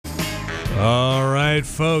All right,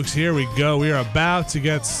 folks, here we go. We are about to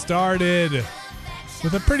get started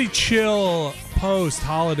with a pretty chill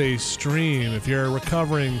post-holiday stream. If you're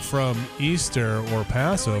recovering from Easter or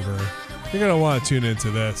Passover, you're going to want to tune into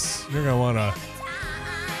this. You're going to want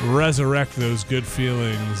to resurrect those good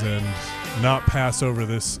feelings and not pass over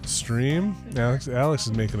this stream. Alex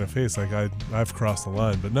is making a face like I've crossed the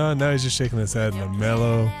line, but no, now he's just shaking his head in a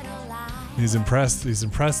mellow. He's impressed. He's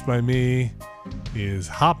impressed by me. He is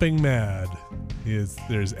hopping mad.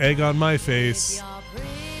 There's egg on my face.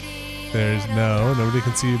 Nobody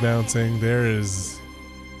can see you bouncing. There is.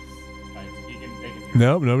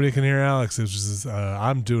 Nope, nobody can hear Alex. It's just,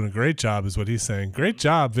 I'm doing a great job, is what he's saying. Great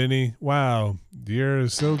job, Vinny. Wow, you're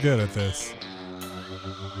so good at this.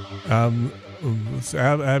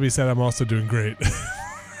 Abby said I'm also doing great.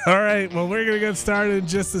 All right, well, we're going to get started in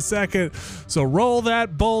just a second. So roll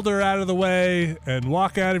that boulder out of the way and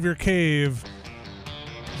walk out of your cave.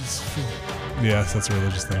 Yes, that's a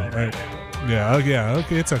religious thing. All right. Yeah,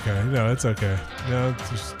 okay, it's okay. No, it's okay. No,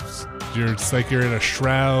 it's like you're in a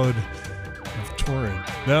shroud of Turin.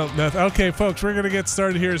 No, okay, folks, we're going to get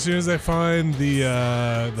started here as soon as I find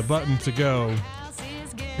the button to go.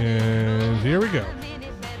 And here we go.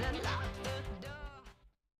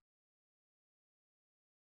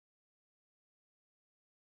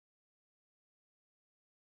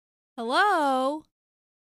 Hello?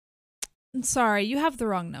 I'm sorry, you have the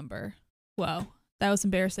wrong number. Whoa, that was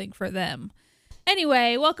embarrassing for them.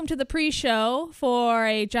 Anyway, welcome to the pre-show for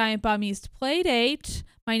a Giant Bomb East Playdate.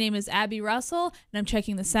 My name is Abby Russell, and I'm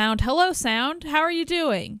checking the sound. Hello, sound. How are you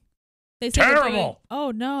doing? They say terrible! Oh,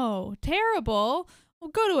 no. Terrible? Well,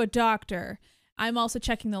 go to a doctor. I'm also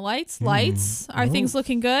checking the lights. Lights? Are things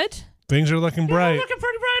looking good? Things are looking bright. Looking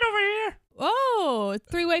pretty bright over here. Oh,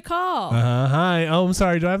 three-way call. Hi. Oh, I'm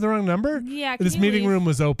sorry. Do I have the wrong number? Yeah, This meeting room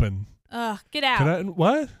was open. Get out.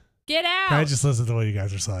 What? Get out. Can I just listen to the way you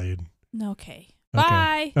guys are saying? Okay.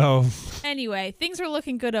 Bye. Oh. Anyway, things are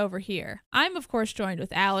looking good over here. I'm, of course, joined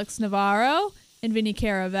with Alex Navarro and Vinny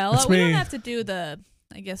Caravella. That's we me. don't have to do the,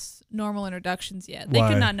 I guess, normal introductions yet. They Why?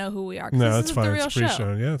 could not know who we are. No, this that's isn't fine. the real It's show.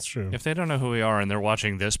 pre-show. Yeah, it's true. If they don't know who we are and they're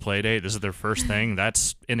watching this Playdate, this is their first thing,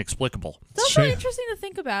 that's inexplicable. It's also interesting to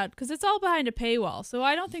think about because it's all behind a paywall. So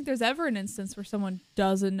I don't think there's ever an instance where someone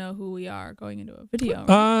doesn't know who we are going into a video.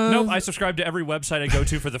 Nope, I subscribe to every website I go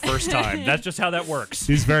to for the first time. That's just how that works.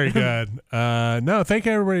 He's very good. No, thank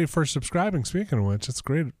you everybody for subscribing. Speaking of which, it's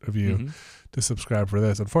great of you to subscribe for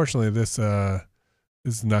this. Unfortunately, this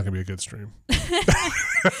is not going to be a good stream.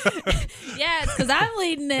 Yeah, it's because I'm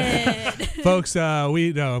leading it. Folks,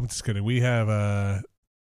 I'm just kidding. We have a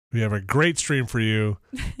great stream for you.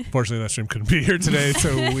 Unfortunately, that stream couldn't be here today,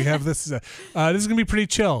 so we have this. This is going to be pretty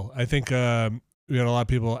chill. I think we got a lot of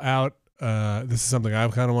people out. This is something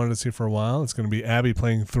I've kind of wanted to see for a while. It's going to be Abby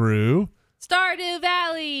playing through Stardew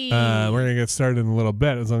Valley. We're going to get started in a little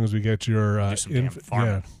bit as long as we get your Do some damn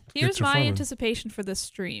farming. Here's my anticipation for this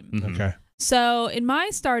stream. Okay. So in my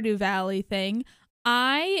Stardew Valley thing,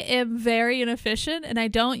 I am very inefficient and I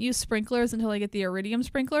don't use sprinklers until I get the iridium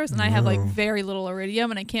sprinklers, and I have like very little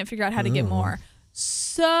iridium and I can't figure out how to get more.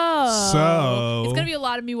 So it's going to be a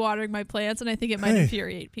lot of me watering my plants, and I think it might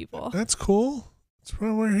infuriate people. That's cool. That's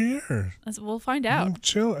why we're here. We'll find out.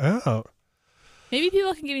 Chill out. Maybe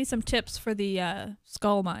people can give me some tips for the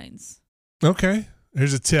skull mines. Okay.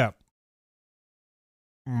 Here's a tip.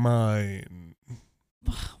 Mine.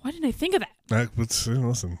 Why didn't I think of that?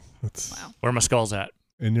 Listen. Wow. Where are my skulls at?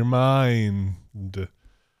 In your mind.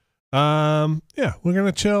 Yeah, we're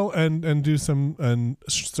gonna chill and do some and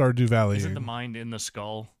Stardew Valley. Isn't the mind in the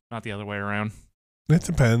skull, not the other way around? It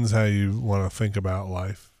depends how you want to think about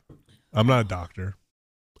life. I'm not a doctor.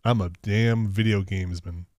 I'm a damn video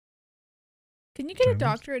gamesman. Can you get a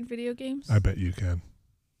doctorate in video games? I bet you can.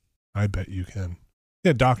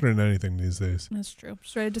 Yeah, doctorate in anything these days. That's true.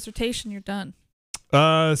 Just write a dissertation, you're done.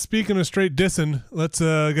 Speaking of straight dissing, let's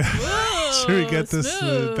should we get this?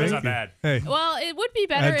 That's not bad. Hey. Well, it would be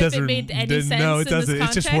better if it made any sense. No, it doesn't.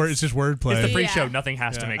 It's just wordplay. It's the pre-show. Nothing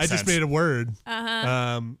has to make sense. I just made a word.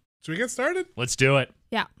 Should we get started? Let's do it.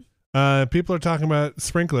 Yeah. People are talking about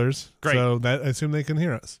sprinklers. Great. So I assume they can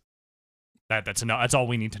hear us. That's enough. That's all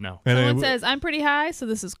we need to know. And someone says I'm pretty high, so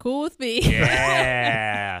this is cool with me.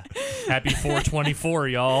 Yeah. Happy 424,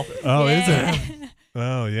 y'all. Oh, is it?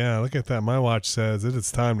 Oh, yeah. Look at that. My watch says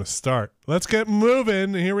it's time to start. Let's get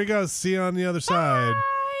moving. Here we go. See you on the other side.